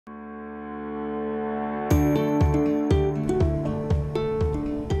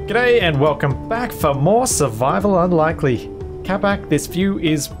G'day and welcome back for more Survival Unlikely. Capac, this view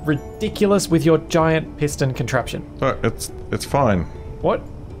is ridiculous with your giant piston contraption. Oh, it's fine. What?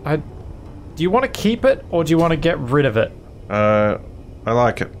 Do you want to keep it or do you want to get rid of it? I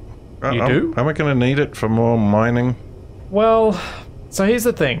like it. You do? Am I going to need it for more mining? Well, so here's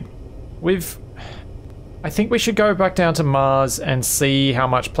the thing. I think we should go back down to Mars and see how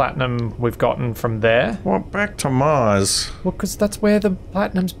much platinum we've gotten from there. What, back to Mars? Well, because that's where the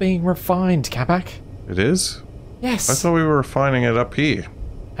platinum's being refined, Capac. It is? Yes. I thought we were refining it up here.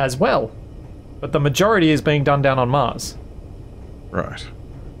 As well. But the majority is being done down on Mars. Right.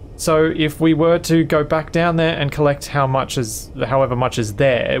 So if we were to go back down there and collect however much is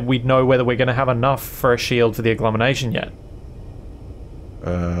there, we'd know whether we're going to have enough for a shield for the agglomeration yet.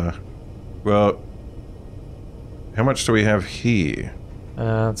 Well, how much do we have here?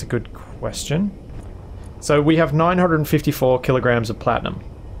 That's a good question. So we have 954 kilograms of platinum.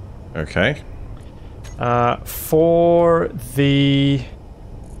 Okay. For the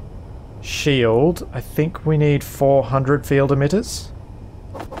shield, I think we need 400 field emitters.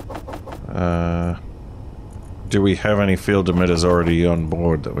 Do we have any field emitters already on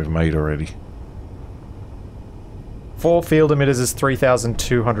board that we've made already? 4 field emitters is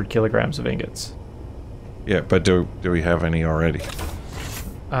 3,200 kilograms of ingots. Yeah, but do we have any already?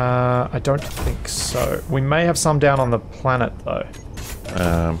 I don't think so. We may have some down on the planet, though.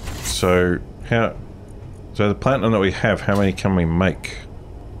 So the platinum that we have, how many can we make?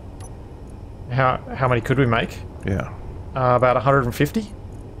 How many could we make? Yeah. About 150?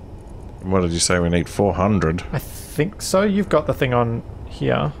 What did you say? We need 400. I think so. You've got the thing on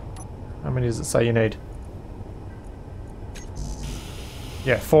here. How many does it say you need?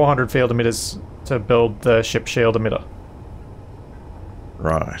 Yeah, 400 field emitters to build the ship shield emitter.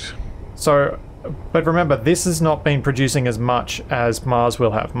 Right. So, but remember, this has not been producing as much as Mars will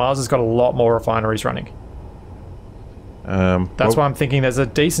have. Mars has got a lot more refineries running. That's why I'm thinking there's a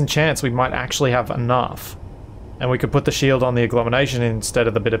decent chance we might actually have enough. And we could put the shield on the agglomeration instead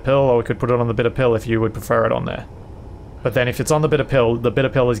of the bitter pill, or we could put it on the bitter pill if you would prefer it on there. But then if it's on the bitter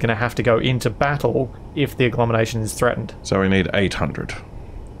pill is going to have to go into battle if the agglomeration is threatened. So we need 800.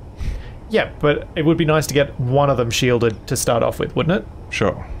 Yeah, but it would be nice to get one of them shielded to start off with, wouldn't it?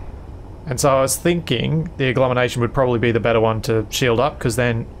 Sure. And so I was thinking the agglomeration would probably be the better one to shield up, because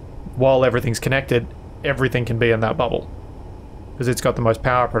then while everything's connected, everything can be in that bubble. Because it's got the most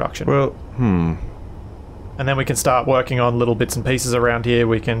power production. Well, And then we can start working on little bits and pieces around here.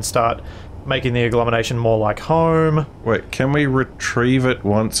 We can start making the agglomeration more like home. Wait, can we retrieve it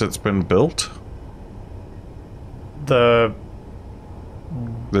once it's been built? The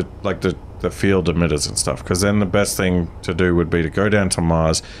field emitters and stuff, because then the best thing to do would be to go down to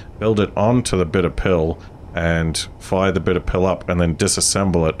Mars, build it onto the bitter pill, and fire the bitter pill up, and then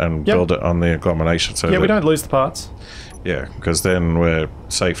disassemble it and build it on the agglomeration. So we don't lose the parts. Yeah, because then we're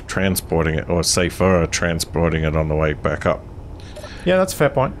safe transporting it, or safer transporting it on the way back up. Yeah, that's a fair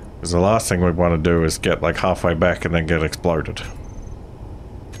point. Because the last thing we want to do is get like halfway back and then get exploded.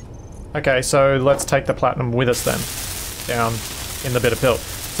 Okay, so let's take the platinum with us then, down in the bitter pill.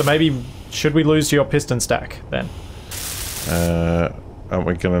 So maybe, should we lose your piston stack then? Aren't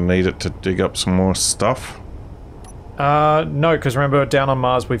we going to need it to dig up some more stuff? No, because remember down on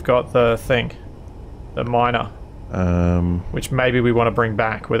Mars we've got the thing. The miner. Which maybe we want to bring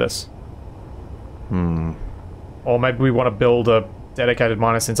back with us. Or maybe we want to build a dedicated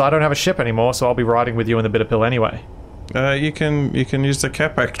miner, since I don't have a ship anymore, so I'll be riding with you in the bitter pill anyway. You can use the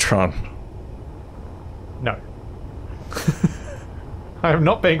Capactron. No. I am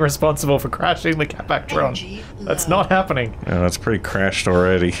not being responsible for crashing the Capactron. That's not happening. Yeah, that's pretty crashed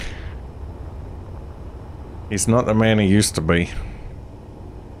already. He's not the man he used to be.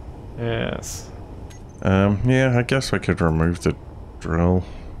 Yes. Yeah, I guess I could remove the drill.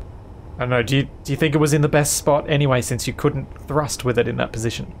 I don't know, do you think it was in the best spot anyway, since you couldn't thrust with it in that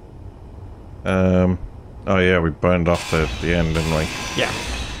position? Oh yeah, we burned off the end, didn't we? Yeah.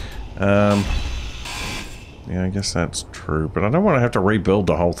 Yeah, I guess that's true, but I don't want to have to rebuild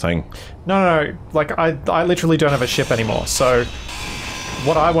the whole thing. No, like, I literally don't have a ship anymore, so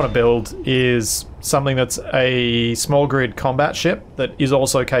what I want to build is something that's a small grid combat ship that is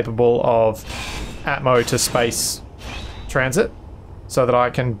also capable of Atmo to space transit, so that I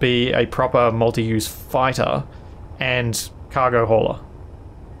can be a proper multi-use fighter and cargo hauler.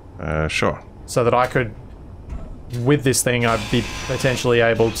 Sure. So that I could, with this thing, I'd be potentially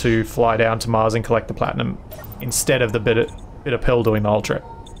able to fly down to Mars and collect the platinum instead of the bitter pill doing the whole trip.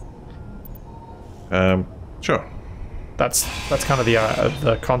 Sure. That's kind of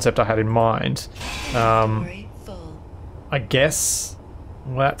the concept I had in mind. I guess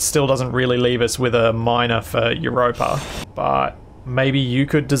Well, that still doesn't really leave us with a miner for Europa, but maybe you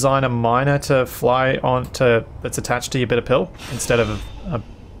could design a miner to fly on to that's attached to your bit of pill instead of a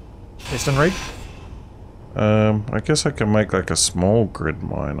piston rig. I guess I can make like a small grid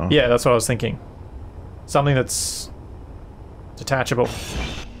miner. Yeah, that's what I was thinking. Something that's detachable.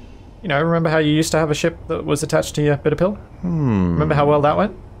 You know, remember how you used to have a ship that was attached to your bit of pill? Remember how well that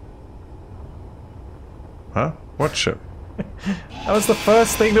went? Huh? What ship? That was the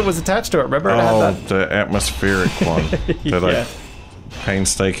first thing that was attached to it, remember? It had that. The atmospheric one that Yeah. I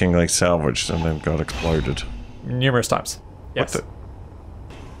painstakingly salvaged and then got exploded. Numerous times. Yes.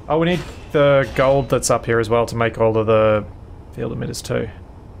 What Oh, we need the gold that's up here as well to make all of the field emitters too.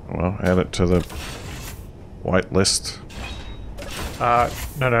 Well, add it to the white list.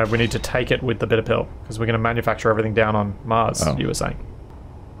 No, we need to take it with the bit of pill because we're going to manufacture everything down on Mars, you were saying.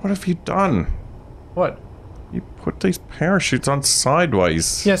 What have you done? What? You put these parachutes on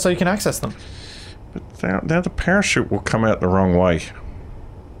sideways. Yeah, so you can access them. But now the parachute will come out the wrong way.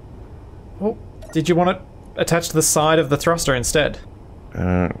 Well, did you want it attached to the side of the thruster instead?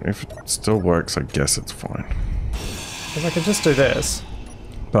 If it still works, I guess it's fine. Because I could just do this.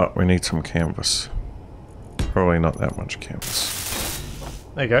 But we need some canvas. Probably not that much canvas.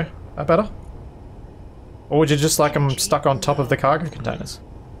 There you go. That better? Or would you just like them stuck on top of the cargo containers?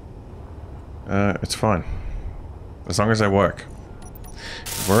 It's fine. As long as they work.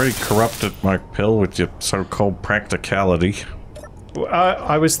 You've already corrupted my pill with your so-called practicality.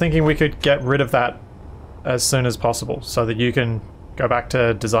 I was thinking we could get rid of that as soon as possible so that you can go back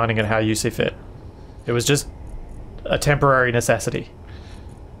to designing it how you see fit. It was just a temporary necessity.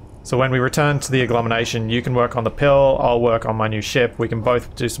 So when we return to the agglomeration, you can work on the pill, I'll work on my new ship. We can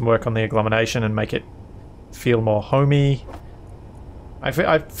both do some work on the agglomeration and make it feel more homey.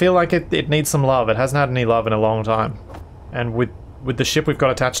 I feel like it needs some love. It hasn't had any love in a long time. And with the ship we've got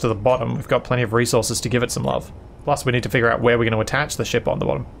attached to the bottom, we've got plenty of resources to give it some love. Plus, we need to figure out where we're going to attach the ship on the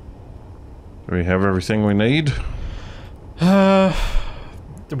bottom. Do we have everything we need?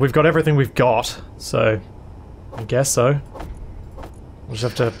 We've got everything we've got, so I guess so. We'll just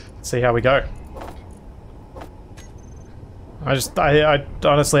have to see how we go. I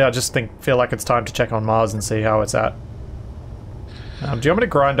honestly, I just feel like it's time to check on Mars and see how it's at. Do you want me to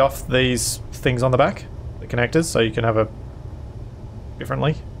grind off these things on the back? The connectors, so you can have a...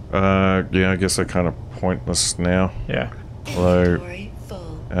 differently? Yeah, I guess they're kind of pointless now. Yeah. Although,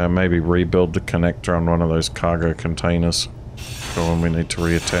 maybe rebuild the connector on one of those cargo containers for when we need to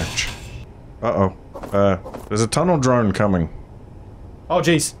reattach. Uh-oh. There's a tunnel drone coming. Oh,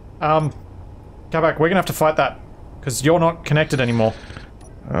 jeez. Come back. We're gonna have to fight that. Because you're not connected anymore.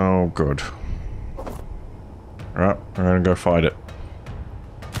 Oh, good. Alright, we're gonna go fight it.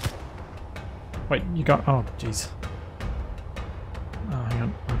 Wait, you got... oh, jeez. Oh, hang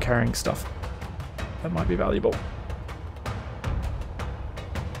on. I'm carrying stuff. That might be valuable.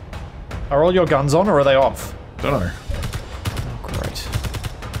 Are all your guns on, or are they off? Dunno. Oh, great.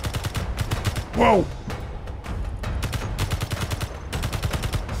 Whoa!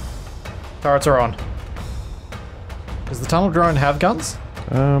 Turrets are on. Does the tunnel drone have guns?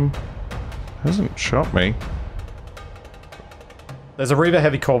 Hasn't shot me. There's a Reaver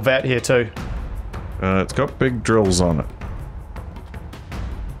Heavy Corvette here too. It's got big drills on it.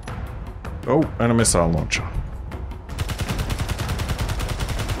 Oh, and a missile launcher.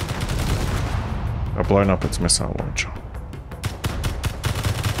 I've blown up its missile launcher.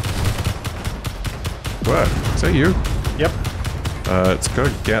 What? Is that you? Yep. It's got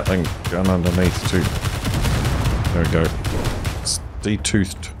a Gatling gun underneath too. There we go. It's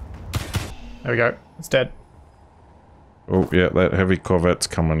detoothed. There we go. It's dead. Oh yeah, that heavy Corvette's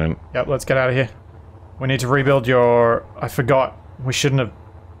coming in. Yep, let's get out of here. We need to rebuild your... I forgot. We shouldn't have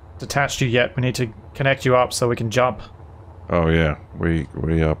detached you yet. We need to connect you up so we can jump. Oh yeah, we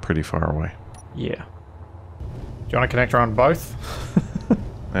are pretty far away. Yeah. Do you want to connect her on both?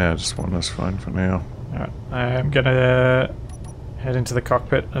 Yeah, just one is fine for now. Alright, I'm gonna head into the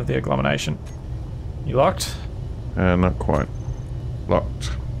cockpit of the agglomeration. You locked? Not quite.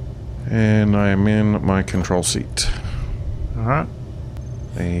 Locked. And I am in my control seat. Alright.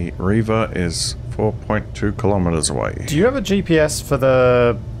 The Reaver is 4.2 kilometers away. Do you have a GPS for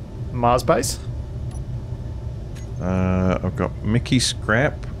the Mars base? I've got Mickey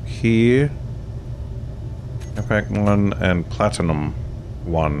Scrap here. Epac 1 and Platinum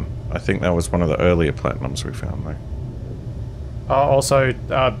 1. I think that was one of the earlier Platinums we found though. Also,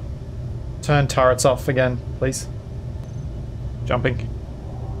 turn turrets off again, please. Jumping.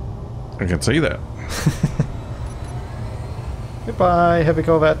 I can see that. Goodbye, Heavy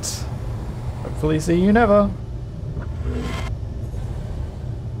Corvette. Hopefully see you never.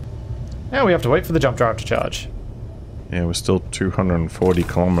 Now we have to wait for the jump drive to charge. Yeah, we're still 240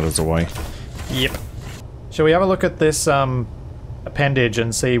 kilometers away. Yep. Shall we have a look at this appendage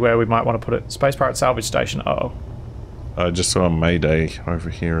and see where we might want to put it? Space Pirate Salvage Station. Uh-oh. I just saw a Mayday over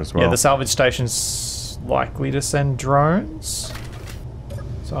here as well. Yeah, the salvage station's likely to send drones.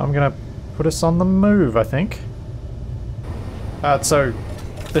 So I'm gonna put us on the move, I think. So,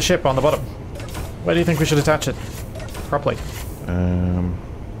 the ship on the bottom. Where do you think we should attach it properly?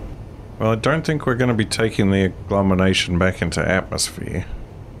 Well, I don't think we're going to be taking the agglomeration back into atmosphere.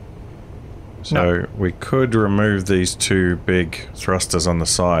 So No. we could remove these two big thrusters on the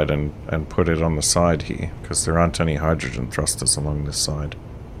side and put it on the side here, because there aren't any hydrogen thrusters along this side.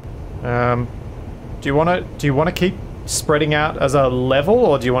 Do you want to keep spreading out as a level,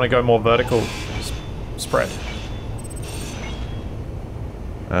 or do you want to go more vertical spread?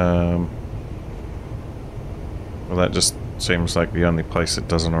 Well, that just seems like the only place that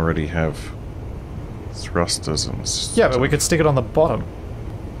doesn't already have thrusters and stuff. Yeah, but we could stick it on the bottom.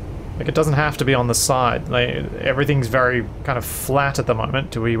 Like, it doesn't have to be on the side. Like, everything's very kind of flat at the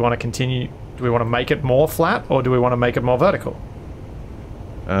moment. Do we want to continue? Do we want to make it more flat, or do we want to make it more vertical?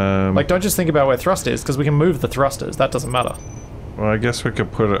 Like, don't just think about where thrust is, because we can move the thrusters. That doesn't matter. Well, I guess we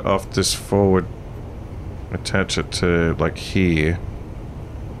could put it off this forward, attach it to, like, here.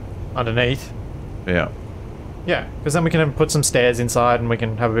 Underneath. Yeah. Yeah, because then we can put some stairs inside, and we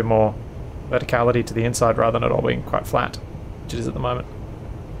can have a bit more verticality to the inside rather than it all being quite flat, which it is at the moment.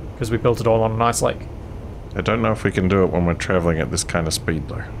 Because we built it all on an ice lake. I don't know if we can do it when we're traveling at this kind of speed,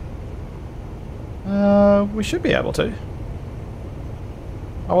 though. We should be able to.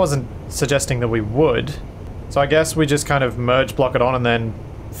 I wasn't suggesting that we would. So I guess we just kind of merge block it on and then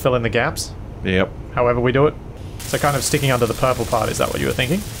fill in the gaps. Yep. However we do it. So kind of sticking under the purple part, is that what you were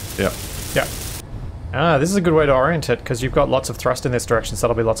thinking? Yep. Yeah. Ah, this is a good way to orient it, because you've got lots of thrust in this direction, so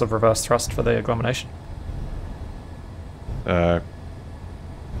that'll be lots of reverse thrust for the agglomeration. I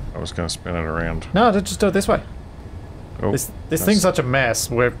was going to spin it around. No, just do it this way. Oh, This thing's such a mess,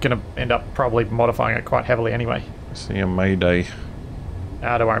 we're going to end up probably modifying it quite heavily anyway. I see a Mayday.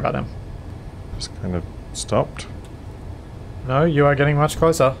 Ah, don't worry about them. Just kind of stopped. No, you are getting much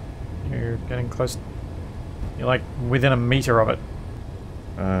closer. You're getting close. You're like within a meter of it.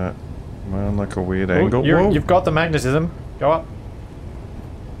 Am I on like a weird angle? You're, Whoa. you've got the magnetism. Go up.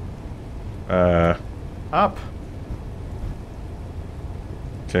 Up.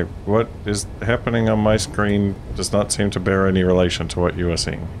 Okay, what is happening on my screen does not seem to bear any relation to what you are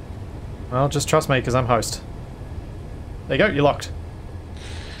seeing. Well, just trust me, because I'm host. There you go, you're locked.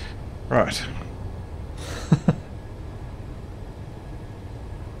 Right.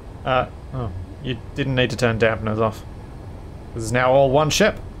 Oh, you didn't need to turn dampeners off. This is now all one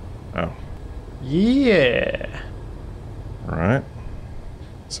ship. Oh. Yeah. Right.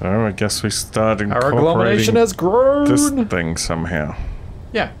 So I guess we start Our agglomeration incorporating has grown. this thing somehow.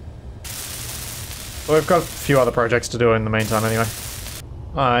 Yeah. Well, we've got a few other projects to do in the meantime anyway.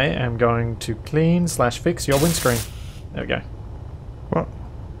 I am going to clean/fix your windscreen. There we go. What?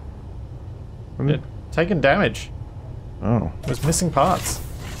 It taken damage. Oh, It was missing parts.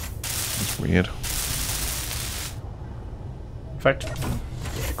 that's weird. In fact,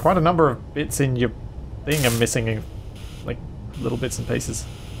 quite a number of bits in your thing are missing, like little bits and pieces.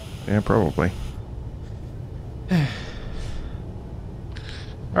 Yeah, probably.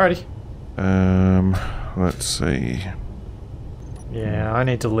 Alrighty. Let's see. Yeah, I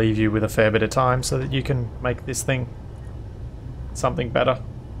need to leave you with a fair bit of time so that you can make this thing something better.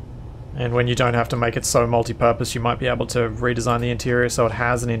 And when you don't have to make it so multi-purpose, you might be able to redesign the interior so it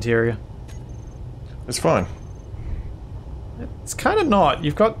has an interior. It's fine. It's kind of not.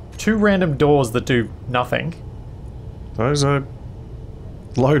 You've got two random doors that do nothing. Those are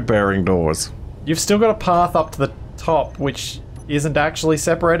load-bearing doors. You've still got a path up to the top, which isn't actually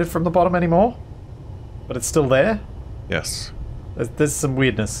separated from the bottom anymore. But it's still there. Yes. There's some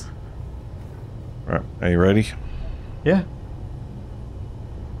weirdness. Right, are you ready? Yeah.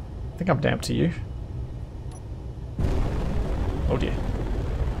 I think I'm damped to you. Oh dear.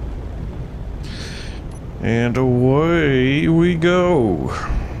 And away we go.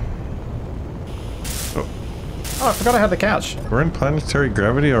 Oh, I forgot I had the couch. We're in planetary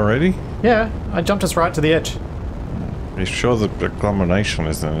gravity already? Yeah, I jumped us right to the edge. Are you sure that the agglomeration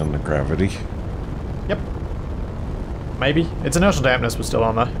isn't in the gravity? Yep. Maybe. Its inertial dampness was still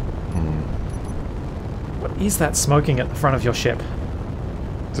on though. What is that smoking at the front of your ship?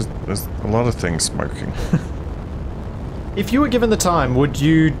 There's a lot of things smoking. If you were given the time, would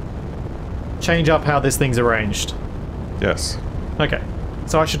you change up how this thing's arranged? Yes. Okay.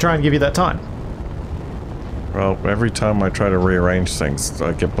 So I should try and give you that time. Well, every time I try to rearrange things,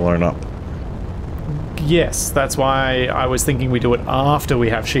 I get blown up. Yes, that's why I was thinking we do it after we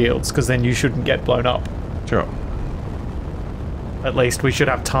have shields, because then you shouldn't get blown up. Sure. At least we should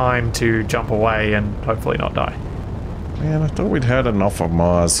have time to jump away and hopefully not die. Man, I thought we'd had enough of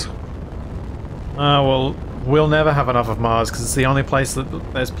Mars. Well, we'll never have enough of Mars because it's the only place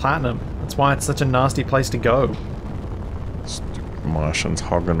that there's platinum. That's why it's such a nasty place to go. Stupid Martians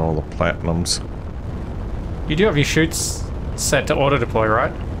hogging all the platinums. You do have your chutes set to auto-deploy,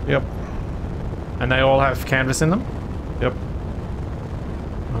 right? Yep. And they all have canvas in them? Yep.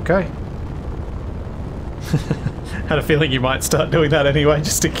 Okay. Had a feeling you might start doing that anyway,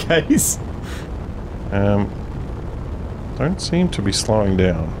 just in case. Don't seem to be slowing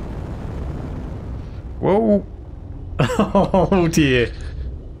down. Whoa! Oh dear.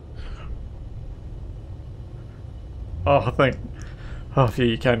 Oh, oh, yeah,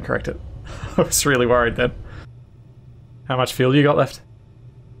 you can correct it. I was really worried then. How much fuel you got left?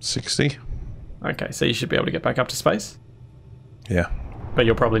 60. Okay, so you should be able to get back up to space. Yeah. But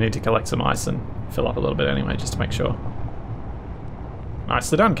you'll probably need to collect some ice and fill up a little bit anyway, just to make sure.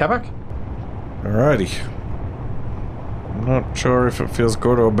 Nicely done, Kavak. Alrighty. I'm not sure if it feels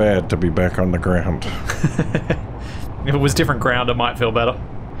good or bad to be back on the ground. If it was different ground, it might feel better.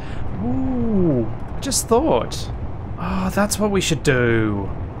 Ooh, I just thought. Oh, that's what we should do.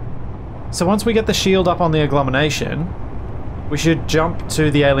 So once we get the shield up on the agglomeration, we should jump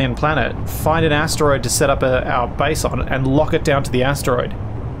to the alien planet, find an asteroid to set up our base on, and lock it down to the asteroid.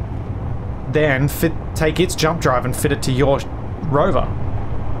 Then take its jump drive and fit it to your rover.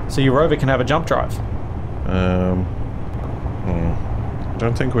 So your rover can have a jump drive.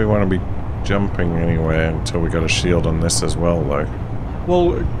 Don't think we want to be jumping anywhere until we got a shield on this as well, though.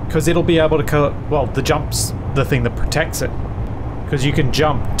 Well, because it'll be able to... Well, the jump's the thing that protects it. Because you can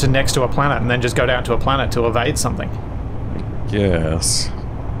jump to next to a planet and then just go down to a planet to evade something. Yes.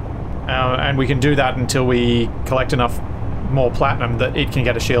 And we can do that until we collect enough more platinum that it can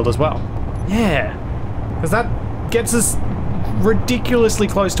get a shield as well. Yeah. Because that gets us ridiculously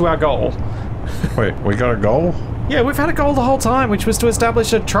close to our goal. Wait, we got a goal? Yeah, we've had a goal the whole time, which was to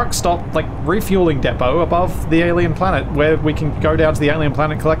establish a truck stop, like, refueling depot above the alien planet, where we can go down to the alien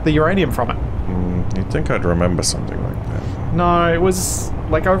planet and collect the uranium from it. You'd think I'd remember something like that. No, it was,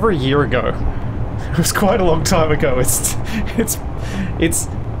 like, over a year ago. It was quite a long time ago. It's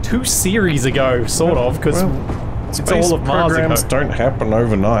 2 series ago, sort of, because it's all of Mars ago. Programs don't happen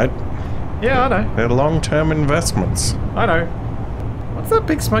overnight. Yeah, I know. They're long-term investments. I know. What's that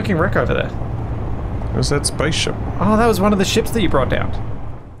big smoking wreck over there? Where's that spaceship? Oh, that was one of the ships that you brought down.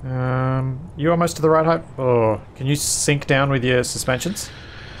 You almost to the right height? Oh, can you sink down with your suspensions?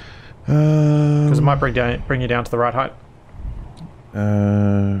 Because it might bring you down to the right height.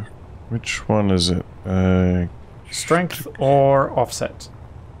 Which one is it? Strength or offset.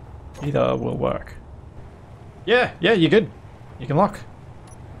 Either will work. Yeah, you're good. You can lock.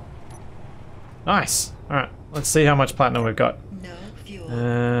 Nice. Alright, let's see how much platinum we've got. No fuel.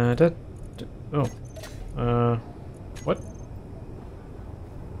 What?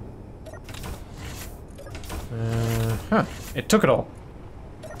 Huh. It took it all.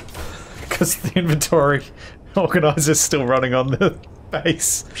 Because the inventory organizer's still running on the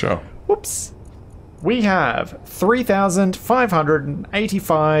base. Sure. Whoops. We have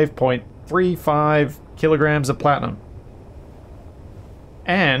 3,585.35 kilograms of platinum.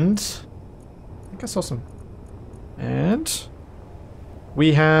 And... I think I saw some... And...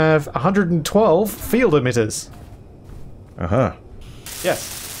 we have 112 field emitters. Uh-huh.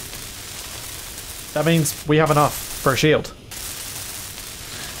 Yes. That means we have enough for a shield.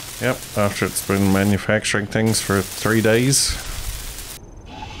 Yep, after it's been manufacturing things for 3 days.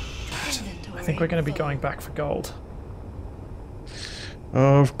 I think we're going to be going back for gold.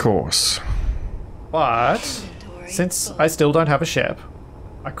 Of course. But, since I still don't have a ship,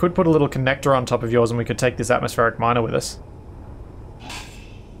 I could put a little connector on top of yours and we could take this atmospheric miner with us.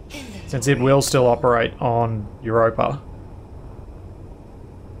 Since it will still operate on Europa.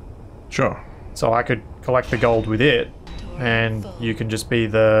 Sure. So I could collect the gold with it, and you can just be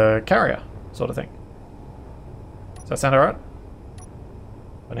the carrier, sort of thing. Does that sound alright?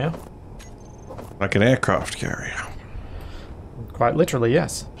 For now? Like an aircraft carrier. Quite literally,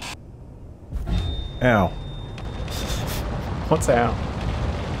 yes. Ow. What's ow?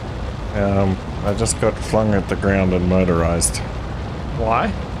 I just got flung at the ground and motorized.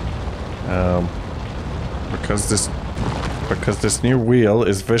 Why? Because this new wheel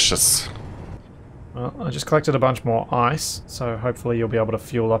is vicious. Well, I just collected a bunch more ice, so hopefully you'll be able to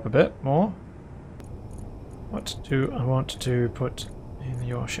fuel up a bit more. What do I want to put in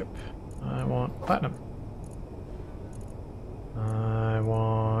your ship? I want platinum. I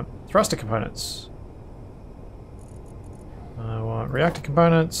want thruster components. I want reactor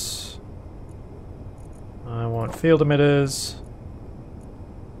components. I want field emitters.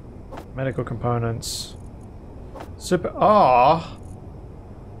 Medical components. Super... Oh!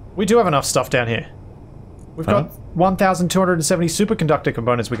 We do have enough stuff down here. We've got 1,270 superconductor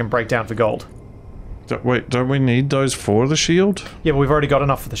components we can break down for gold. Wait, don't we need those for the shield? Yeah, but we've already got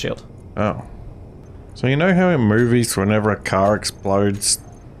enough for the shield. Oh. So you know how in movies, whenever a car explodes,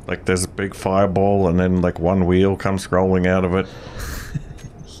 like there's a big fireball and then like one wheel comes rolling out of it?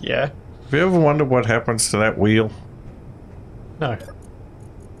 Yeah. Have you ever wondered what happens to that wheel? No.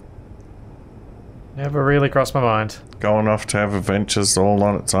 Never really crossed my mind. Going off to have adventures all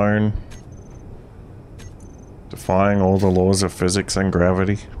on its own. Defying all the laws of physics and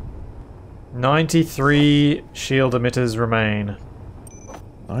gravity. 93 shield emitters remain.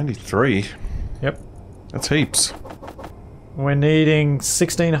 93? Yep. That's heaps. We're needing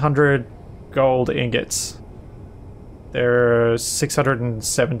 1,600 gold ingots. There are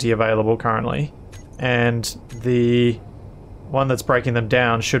 670 available currently. And the one that's breaking them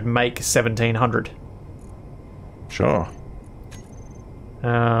down should make 1,700. Sure.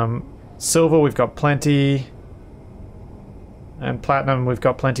 Silver, we've got plenty. And platinum, we've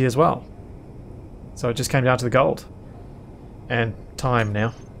got plenty as well. So it just came down to the gold. And time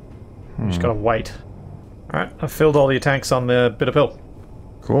now. Just gotta wait. Alright, I've filled all your tanks on the bitter pill.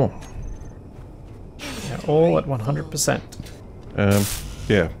 Cool. Yeah, all at 100%.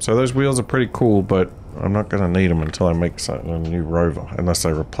 Yeah, so those wheels are pretty cool, but I'm not gonna need them until I make a new rover. Unless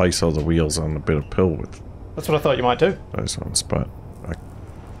I replace all the wheels on the bitter pill with That's what I thought you might do. those ones, but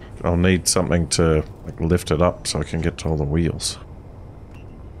I'll need something to like lift it up so I can get to all the wheels.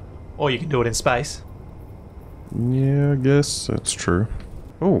 Or you can do it in space. Yeah, I guess that's true.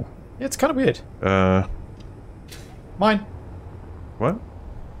 Oh. Yeah, it's kind of weird. Mine. What? What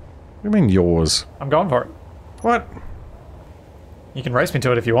do you mean yours? I'm going for it. What? You can race me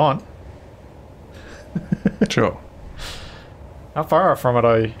to it if you want. Sure. How far from it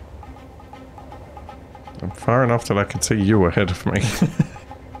are you? I'm far enough that I can see you ahead of me.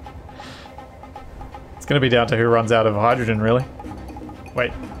 It's going to be down to who runs out of hydrogen, really.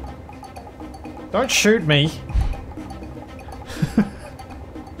 Wait. Don't shoot me.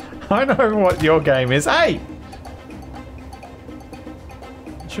 I know what your game is. Hey!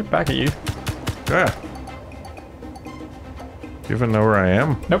 I'll shoot back at you. Yeah. You even know where I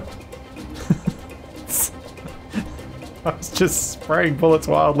am? Nope. I was just spraying bullets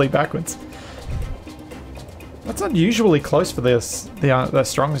wildly backwards. That's unusually close for this, the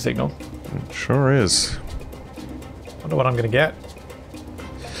strong signal. It sure is. Wonder what I'm gonna get.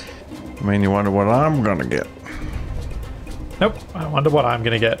 I mean, you wonder what I'm gonna get. Nope, I wonder what I'm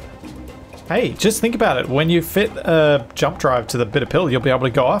gonna get. Hey, just think about it. When you fit a jump drive to the bitter pill, you'll be able to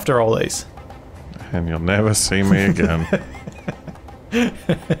go after all these. And you'll never see me again.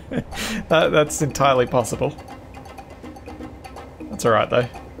 That's entirely possible. That's alright though.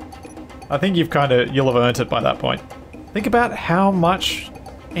 I think you'll have earned it by that point. Think about how much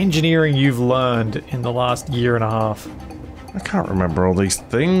engineering you've learned in the last year and a half. I can't remember all these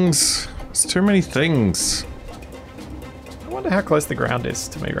things. It's too many things. I wonder how close the ground is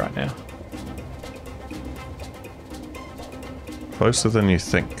to me right now. Closer than you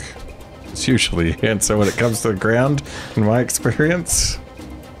think. It's usually the answer when it comes to the ground, in my experience.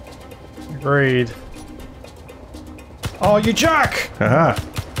 Agreed. Oh, you jerk! Haha.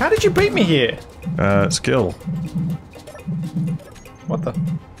 How did you beat me here? Skill. What the?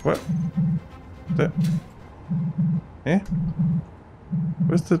 What? That? Eh?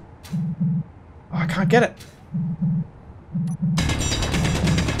 Where's the... Oh, I can't get it.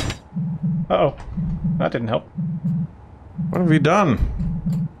 Uh-oh. That didn't help. What have you done?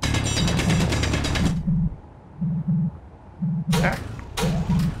 Ah.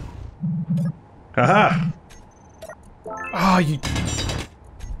 Haha! Oh, you...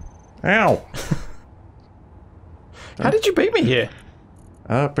 Ow! How did you beat me here?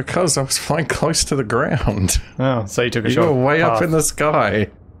 Because I was flying close to the ground. Oh, so you took a You short were way path. up in the sky.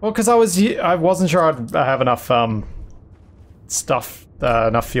 Well, because I wasn't sure I'd have enough enough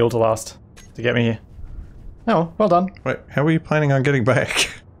fuel to last to get me here. Oh, well done. Wait, how were you planning on getting back?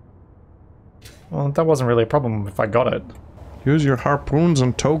 Well, that wasn't really a problem if I got it. Use your harpoons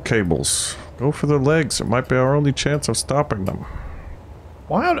and tow cables. Go for the legs. It might be our only chance of stopping them.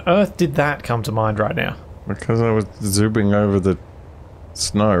 Why on earth did that come to mind right now? Because I was zooming over the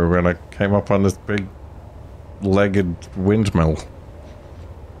snow when I came up on this big legged windmill.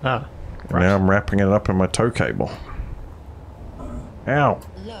 Ah, And now I'm wrapping it up in my tow cable. Ow.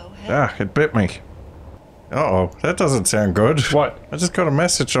 Ah, it bit me. Uh-oh, that doesn't sound good. What? I just got a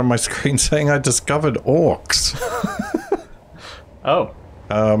message on my screen saying I discovered orcs. Oh.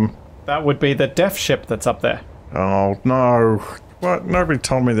 That would be the death ship that's up there. Oh, no. What? Nobody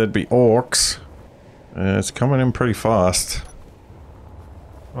told me there'd be orcs. It's coming in pretty fast.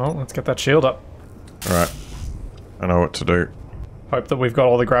 Well, let's get that shield up. Alright. I know what to do. Hope that we've got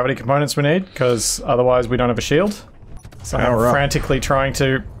all the gravity components we need, because otherwise we don't have a shield. So I'm frantically trying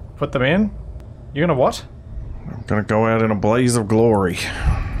to put them in. You're gonna what? I'm gonna go out in a blaze of glory.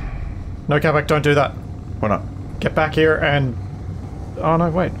 No, Kabak, don't do that. Why not? Get back here and... Oh no,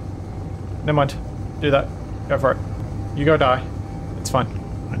 wait. Never mind. Do that. Go for it. You go die. It's fine.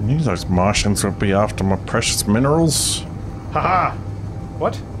 I knew those Martians would be after my precious minerals. Haha!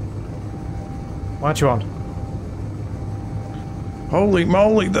 What? Why aren't you on? Holy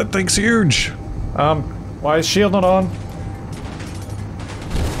moly, that thing's huge! Why is shield not on?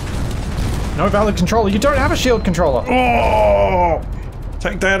 No valid controller. You don't have a shield controller! Oh!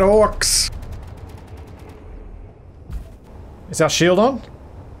 Take that, orcs! Is our shield on?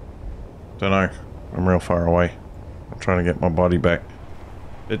 Dunno. I'm real far away. I'm trying to get my body back.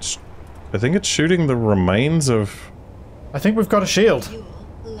 I think it's shooting the remains of... I think we've got a shield.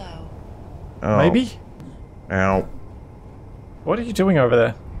 Oh. Maybe? Ow. What are you doing over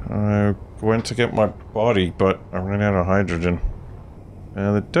there? I went to get my body, but I ran out of hydrogen.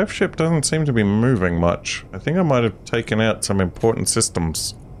 The death ship doesn't seem to be moving much. I think I might have taken out some important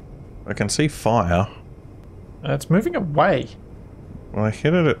systems. I can see fire. It's moving away. Well, I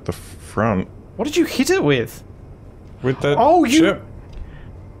hit it at the front. What did you hit it with? With that Oh, ship.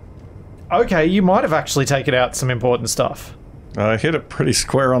 Okay, you might have actually taken out some important stuff. I hit it pretty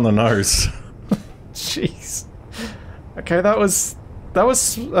square on the nose. Jeez. Okay, that was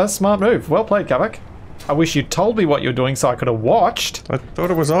a smart move. Well played, Kabak. I wish you'd told me what you were doing so I could have watched. I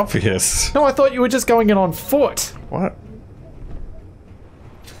thought it was obvious. No, I thought you were just going in on foot. What?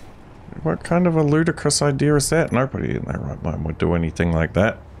 What kind of a ludicrous idea is that? Nobody in their right mind would do anything like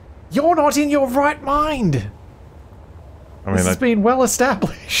that. You're not in your right mind. I mean, this has been well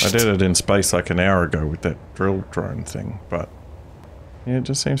established. I did it in space like an hour ago with that drill drone thing, but yeah, it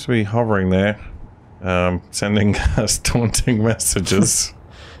just seems to be hovering there, sending us taunting messages.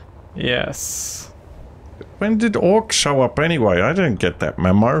 Yes. When did orcs show up anyway? I didn't get that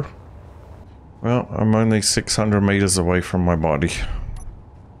memo. Well, I'm only 600 meters away from my body,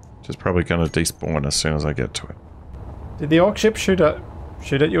 which is probably going to despawn as soon as I get to it. Did the orc ship shoot at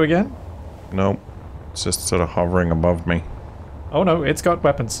you again? Nope. It's just sort of hovering above me. Oh no, it's got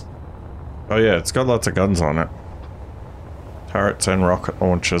weapons. Oh yeah, it's got lots of guns on it. Turrets and rocket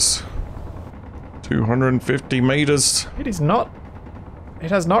launchers. 250 meters. It is not... It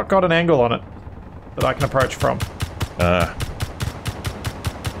has not got an angle on it that I can approach from. Alright,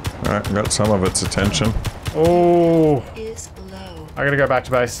 got some of its attention. Oh. I gotta go back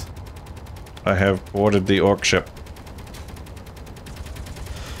to base. I have boarded the orc ship.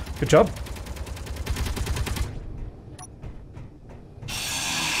 Good job.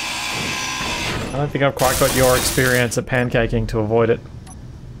 I don't think I've quite got your experience at pancaking to avoid it.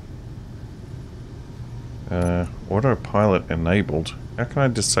 Autopilot enabled. How can I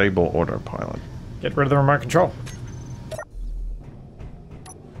disable autopilot? Get rid of the remote control.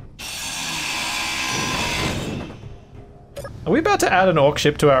 Are we about to add an orc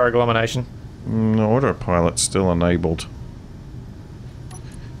ship to our agglomeration? Autopilot's still enabled.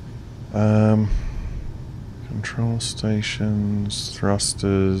 Control stations,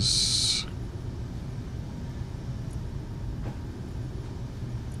 thrusters...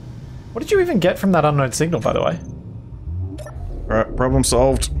 What did you even get from that unknown signal, by the way? Alright, problem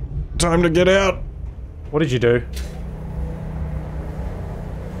solved. Time to get out! What did you do?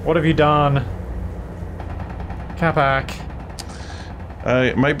 What have you done? Kabak.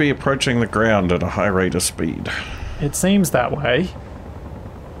 It may be approaching the ground at a high rate of speed. It seems that way.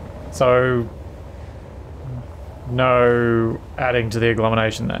 So... no adding to the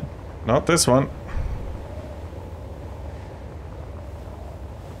agglomeration then. Not this one.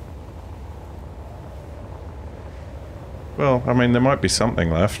 Well, I mean, there might be something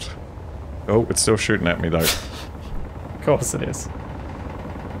left. Oh, it's still shooting at me, though. Of course it is.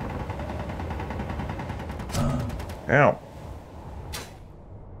 Ow.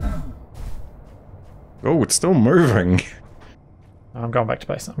 Oh, it's still moving. I'm going back to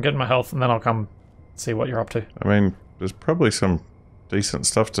base. I'm getting my health, and then I'll come see what you're up to. I mean, there's probably some decent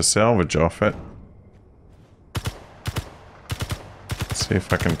stuff to salvage off it. Let's see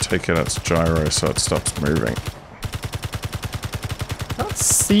if I can take out its gyro so it stops moving. I can't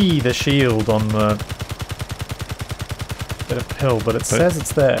see the shield on the bit of pill, but it says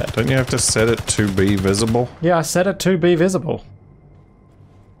it's there. Don't you have to set it to be visible? Yeah, I set it to be visible.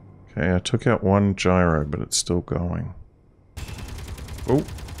 Okay, I took out one gyro, but it's still going. Oh.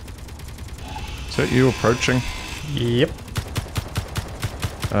 Is that you approaching? Yep.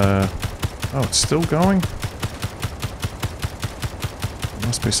 Oh, it's still going? There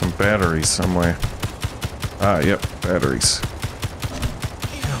must be some batteries somewhere. Ah, yep, batteries.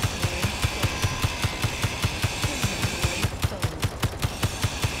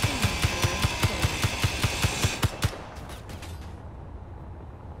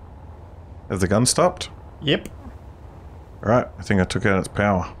 Has the gun stopped? Yep. Alright, I think I took out its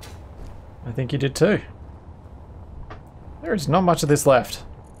power. I think you did too. There is not much of this left.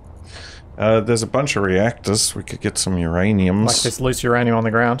 There's a bunch of reactors. We could get some uraniums. Like this loose uranium on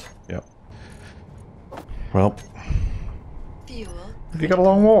the ground. Yep. Well. Have you got a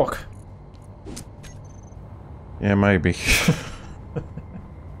long walk? Yeah, maybe.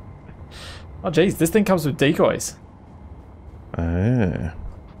 Oh geez, this thing comes with decoys. Yeah.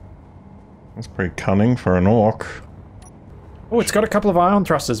 That's pretty cunning for an orc. Oh, it's got a couple of ion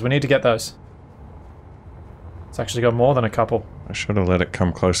thrusters. We need to get those. It's actually got more than a couple. I should have let it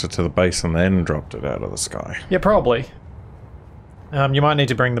come closer to the base and then dropped it out of the sky. Yeah, probably. You might need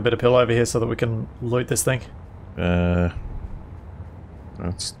to bring the bit of pill over here so that we can loot this thing. As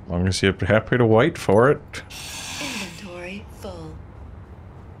long as you're happy to wait for it. Inventory full.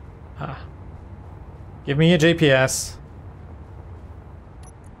 Ah. Give me your GPS.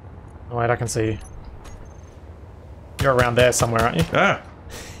 Oh wait, I can see you. You're around there somewhere, aren't you? Ah!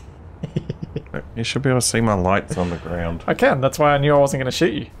 You should be able to see my lights on the ground. I can, that's why I knew I wasn't going to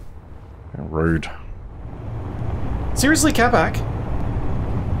shoot you. Rude. Seriously, Capac?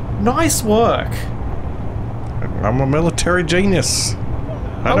 Nice work! I'm a military genius.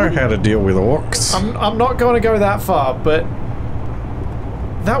 I know how to deal with orcs. I'm not going to go that far, but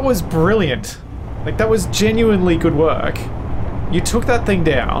that was brilliant. Like, that was genuinely good work. You took that thing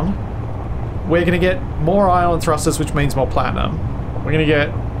down. We're going to get more ion thrusters, which means more platinum. We're going to get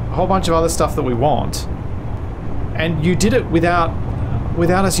a whole bunch of other stuff that we want. And you did it without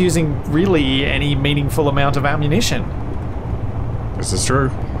us using really any meaningful amount of ammunition. This is true.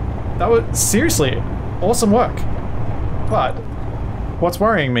 That was seriously awesome work. But what's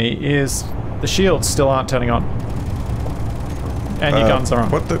worrying me is the shields still aren't turning on. And your guns are on.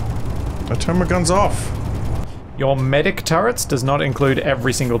 What the? I turned my guns off. Your medic turrets does not include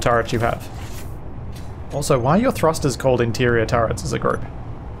every single turret you have. Also, why are your thrusters called interior turrets as a group?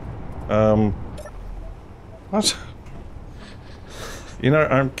 What? You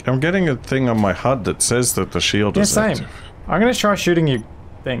know, I'm getting a thing on my HUD that says that the shield is active. I'm gonna try shooting you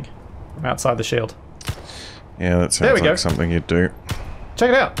thing from outside the shield. Yeah, that sounds like something you'd do.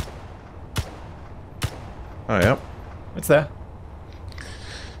 Check it out. Oh, yep. It's there.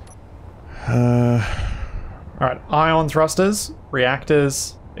 Alright, ion thrusters,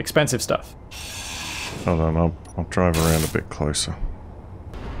 reactors, expensive stuff. Hold on, I'll drive around a bit closer.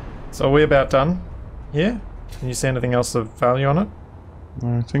 So are we about done here? Can you see anything else of value on it?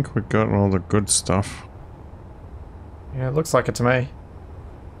 I think we've gotten all the good stuff. Yeah, it looks like it to me.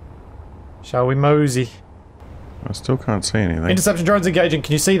 Shall we mosey? I still can't see anything. Interception drones engaging,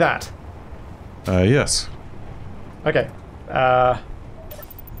 can you see that? Yes. Okay.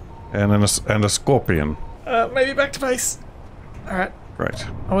 And a scorpion. Maybe back to base. Alright. Great.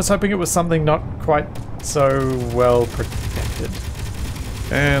 I was hoping it was something not quite so well protected.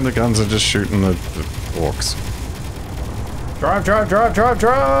 And the guns are just shooting the orcs. Drive, drive, drive, drive,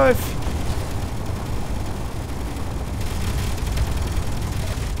 drive!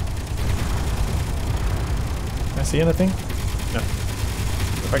 Can I see anything? No.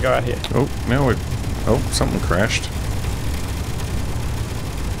 If I go out here. Oh, now we... Oh, something crashed.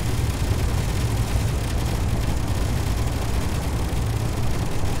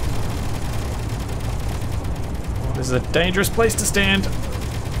 This is a dangerous place to stand.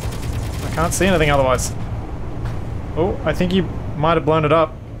 I can't see anything otherwise. Oh, I think you might have blown it up.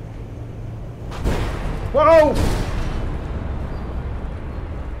 Whoa!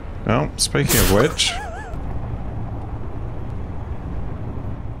 Oh, speaking of which...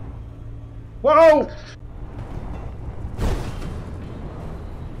 Whoa!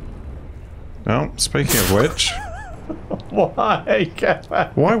 Oh, speaking of which... Why,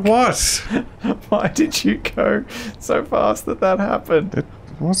 Capac? Why what? Why did you go so fast that happened? It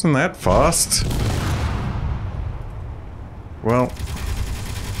wasn't that fast. Well...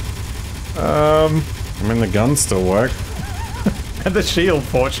 I mean, the guns still work. And the shield,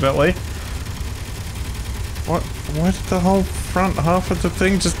 fortunately. What? Why did the whole front half of the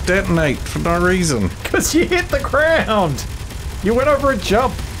thing just detonate for no reason? Because you hit the ground! You went over a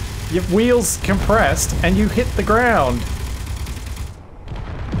jump. Your wheels compressed and you hit the ground.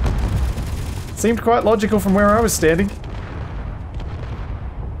 Seemed quite logical from where I was standing.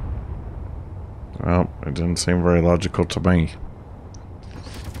 It didn't seem very logical to me.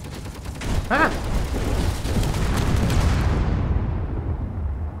 Ah!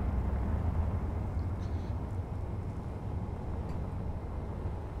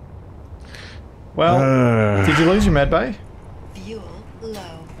 Well, did you lose your medbay? Fuel low.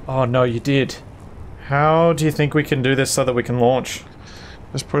 Oh no, you did. How do you think we can do this so that we can launch?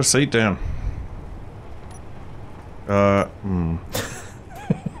 Just put a seat down.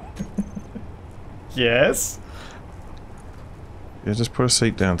 Yes? Yeah, just put a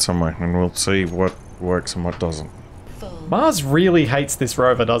seat down somewhere and we'll see what works and what doesn't. Full. Mars really hates this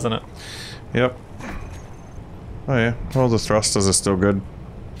rover, doesn't it? Yep. Oh yeah, all the thrusters are still good.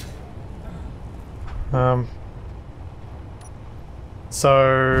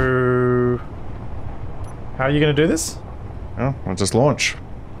 So... How are you going to do this? Oh, I'll just launch.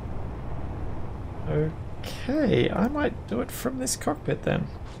 Okay, I might do it from this cockpit then.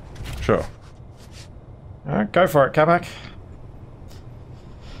 Sure. Alright, go for it, Capac.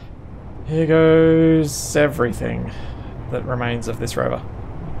 Here goes everything that remains of this rover.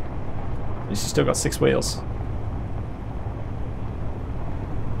 At least you still got 6 wheels.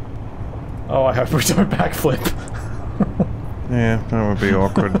 Oh, I hope we don't backflip. Yeah, that would be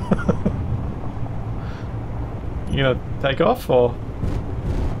awkward. You gonna take off, or...?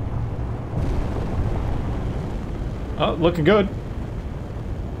 Oh, looking good.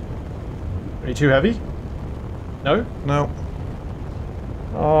 Are you too heavy? No? No.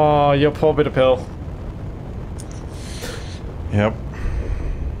 Oh, your poor bit of pill. Yep.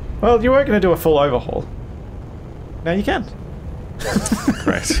 Well, you weren't going to do a full overhaul. Now you can.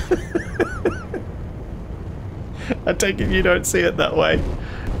 Great. I take it you don't see it that way.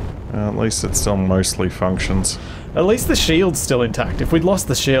 At least it still mostly functions. At least the shield's still intact. If we'd lost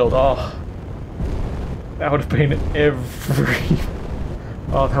the shield, oh... That would have been every...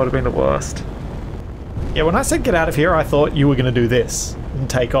 Oh, that would have been the worst. Yeah, when I said get out of here, I thought you were going to do this and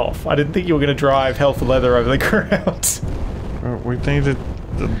take off. I didn't think you were going to drive hell for leather over the ground. Well, we needed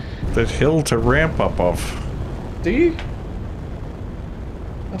the hill to ramp up off. Do you?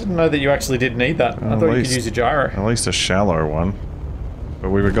 I didn't know that you actually did need that. I thought you could use a gyro. At least a shallow one.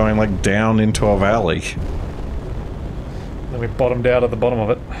 But we were going like down into a valley. Then we bottomed out at the bottom of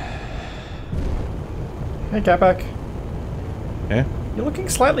it. Hey, Capac. Yeah? You're looking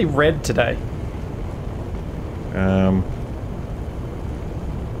slightly red today.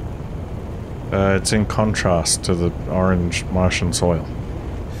 It's in contrast to the orange Martian soil.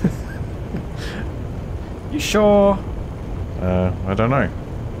 You sure? I don't know.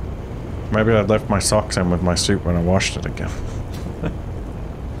 Maybe I left my socks in with my suit when I washed it again.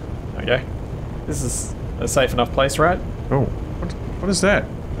 Okay. This is a safe enough place, right? Oh, what is that?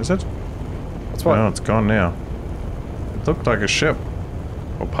 Is it? That's what? No, it's gone now. It looked like a ship.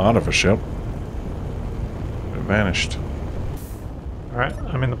 Or part of a ship. It vanished. Alright,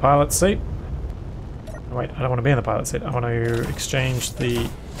 I'm in the pilot's seat. Oh, wait, I don't want to be in the pilot's seat. I want to exchange the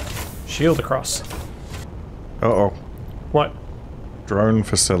shield across. Uh-oh. What? Drone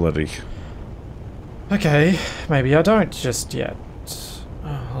facility. Okay, maybe I don't just yet.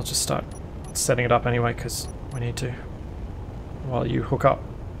 I'll just start setting it up anyway, because we need to. While you hook up.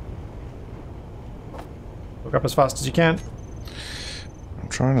 Hook up as fast as you can. I'm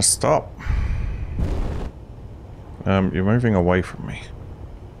trying to stop. You're moving away from me.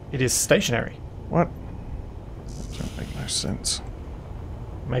 It is stationary. What? That don't make no sense.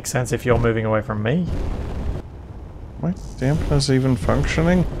 Makes sense if you're moving away from me. My dampener's even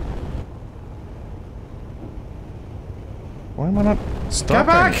functioning? Why am I not stopping? Get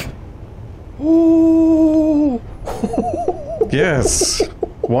back! Ooh! Yes!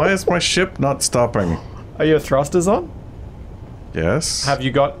 Why is my ship not stopping? Are your thrusters on? Yes. Have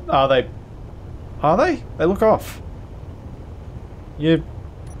you got... Are they... Are they? They look off. Your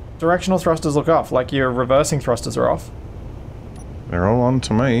directional thrusters look off, like your reversing thrusters are off. They're all on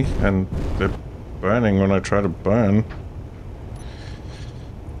to me, and they're burning when I try to burn.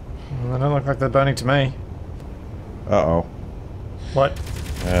 They don't look like they're burning to me. Uh-oh. What?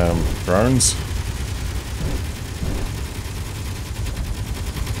 Drones?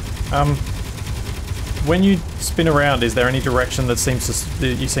 When you spin around, is there any direction that seems to...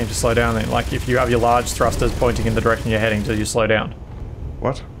 that you seem to slow down then? Like, if you have your large thrusters pointing in the direction you're heading, do you slow down?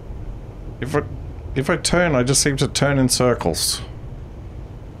 What? If I turn, I just seem to turn in circles.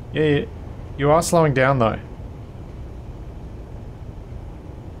 Yeah, you are slowing down though.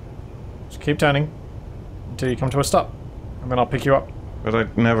 Just keep turning until you come to a stop, and then I'll pick you up. But I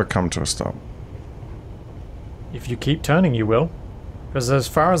never come to a stop. If you keep turning, you will. Because as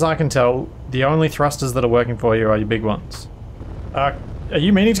far as I can tell, the only thrusters that are working for you are your big ones. Are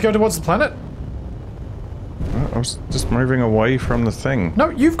you meaning to go towards the planet? was just moving away from the thing. No,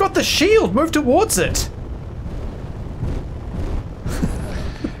 you've got the shield! Move towards it!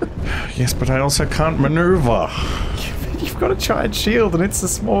 Yes, but I also can't maneuver. You've got a giant shield and it's a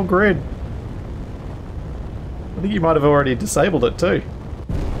small grid. I think you might have already disabled it too.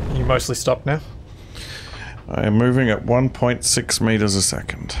 You mostly stopped now. I am moving at 1.6 meters a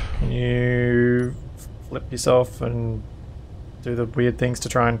second. Can you flip yourself and do the weird things to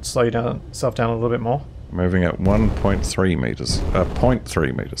try and slow yourself down a little bit more? Moving at 1.3 meters.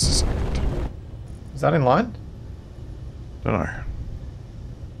 0.3 meters a second. Is that in line? Don't know.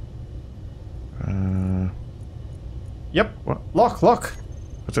 Yep. What? Lock.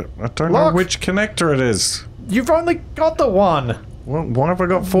 I don't Lock. know which connector it is. You've only got the one! Well, why have I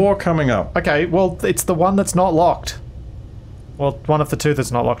got 4 coming up? Okay, well, it's the one that's not locked. Well, one of the 2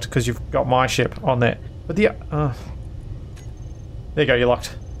 that's not locked, because you've got my ship on there. But the... there you go, you're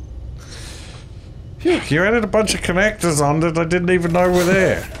locked. You added a bunch of connectors on that I didn't even know were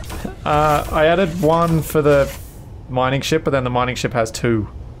there. I added one for the mining ship, but then the mining ship has 2.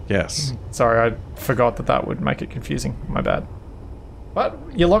 Yes. Sorry, I forgot that would make it confusing. My bad. But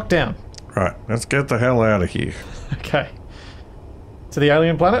you're locked down. Right, let's get the hell out of here. Okay. To the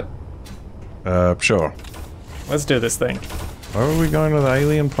alien planet? Sure. Let's do this thing. Where are we going to the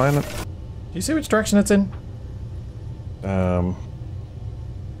alien planet? Do you see which direction it's in? I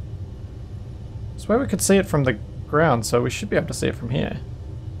swear we could see it from the ground, so we should be able to see it from here.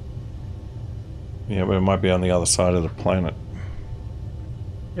 Yeah, but it might be on the other side of the planet.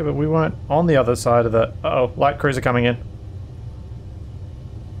 Yeah, but we weren't on the other side of the... Uh-oh, light cruiser coming in.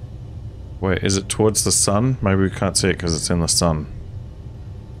 Wait, is it towards the sun? Maybe we can't see it because it's in the sun.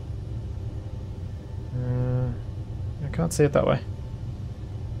 I can't see it that way.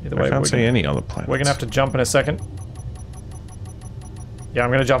 Either way, I can't see any other planets. We're gonna have to jump in a second. Yeah,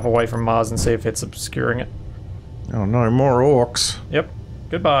 I'm gonna jump away from Mars and see if it's obscuring it. Oh no, more orcs. Yep.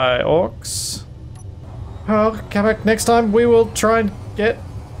 Goodbye, orcs. Well, Kabak, next time we will try and get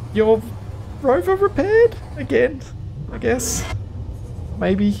your rover repaired again, I guess.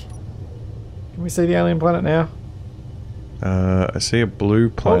 Maybe. Can we see the alien planet now? I see a blue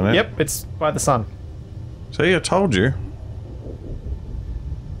planet. Oh, yep, it's by the sun. See, I told you.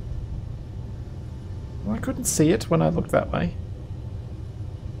 Well, I couldn't see it when I looked that way.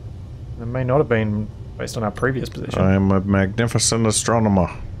 It may not have been based on our previous position. I am a magnificent astronomer.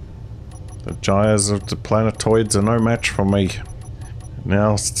 The gyres of the planetoids are no match for me.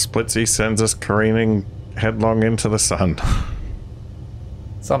 Now Splitsie sends us careening headlong into the sun.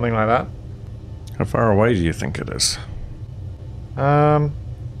 Something like that. How far away do you think it is?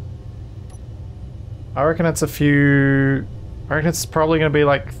 I reckon it's a few... I reckon it's probably going to be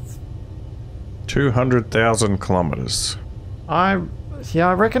like... 200,000 kilometers. Yeah,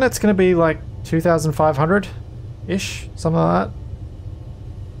 I reckon it's going to be like 2,500-ish, something like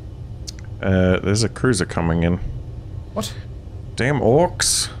that. There's a cruiser coming in. What? Damn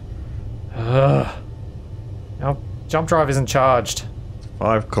orcs. Our jump drive isn't charged.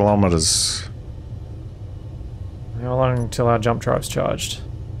 5 kilometers. How long until our jump drive's charged?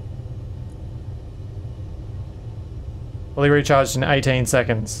 Fully recharged in 18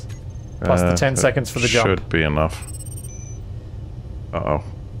 seconds. Plus the 10 seconds for the jump. Should be enough. Uh-oh.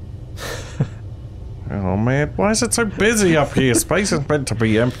 Oh man, why is it so busy up here? Space is meant to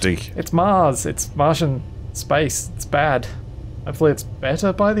be empty. It's Mars. It's Martian space. It's bad. Hopefully it's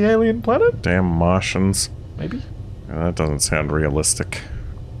better by the alien planet? Damn Martians. Maybe? That doesn't sound realistic.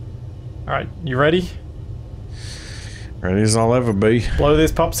 Alright, you ready? Ready as I'll ever be. Blow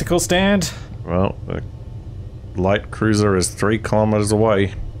this popsicle stand. Well, the light cruiser is 3 kilometers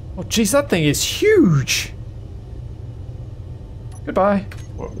away. Oh jeez, that thing is huge! Goodbye.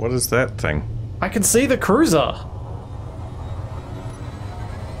 What is that thing? I can see the cruiser!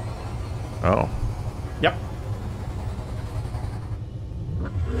 Oh. Yep.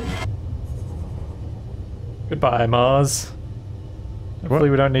 Goodbye, Mars. Hopefully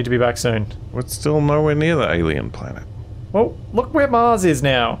we don't need to be back soon. We're still nowhere near the alien planet. Well, look where Mars is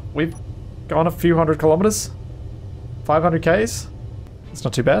now. We've gone a few hundred kilometers. 500 Ks. That's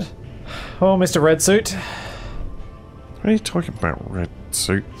not too bad. Oh, Mr. Red Suit. What are you talking about, red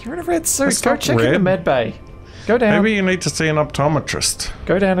suit? You're in a red suit. That's Go not check in the red. med bay. Go down. Maybe you need to see an optometrist.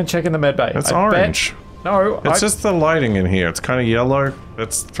 Go down and check in the med bay. It's I orange. Bet... No, It's just the lighting in here. It's kind of yellow.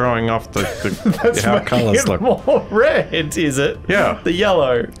 That's throwing off the That's how making colors it look. more red, is it? Yeah. The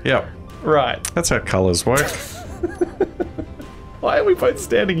yellow. Yep. Right. That's how colors work. Why are we both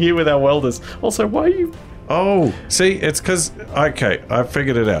standing here with our welders? Also, why are you... Oh, see, it's because... Okay, I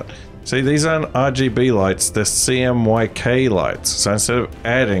figured it out. See, these aren't RGB lights, they're CMYK lights. So instead of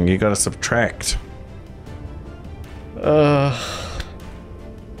adding, you gotta subtract.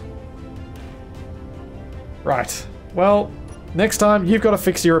 Right. Well, next time you've got to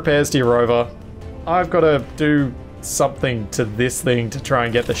fix your repairs to your rover. I've got to do something to this thing to try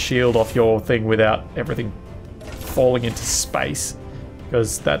and get the shield off your thing without everything falling into space.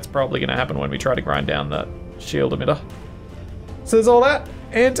 Because that's probably going to happen when we try to grind down that shield emitter. So there's all that,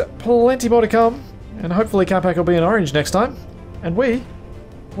 and plenty more to come. And hopefully Campac will be in orange next time. And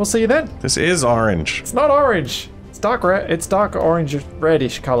we'll see you then. This is orange. It's not orange. It's dark red. It's dark orange,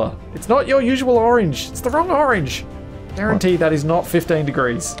 reddish color. It's not your usual orange. It's the wrong orange. Guarantee that is not 15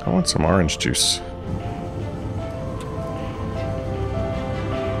 degrees. I want some orange juice.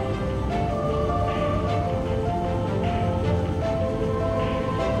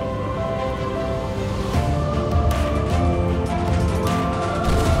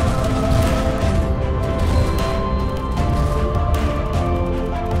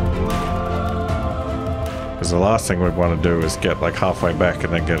 The last thing we'd want to do is get like halfway back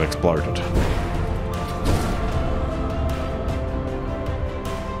and then get exploded.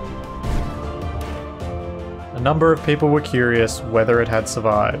 A number of people were curious whether it had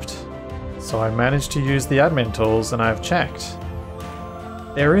survived, so I managed to use the admin tools and I've checked.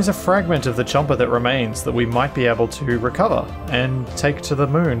 There is a fragment of the chomper that remains that we might be able to recover and take to the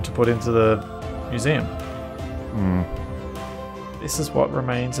moon to put into the museum. This is what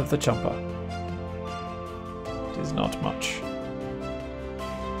remains of the chomper. Is not much.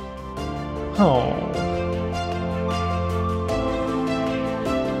 Oh.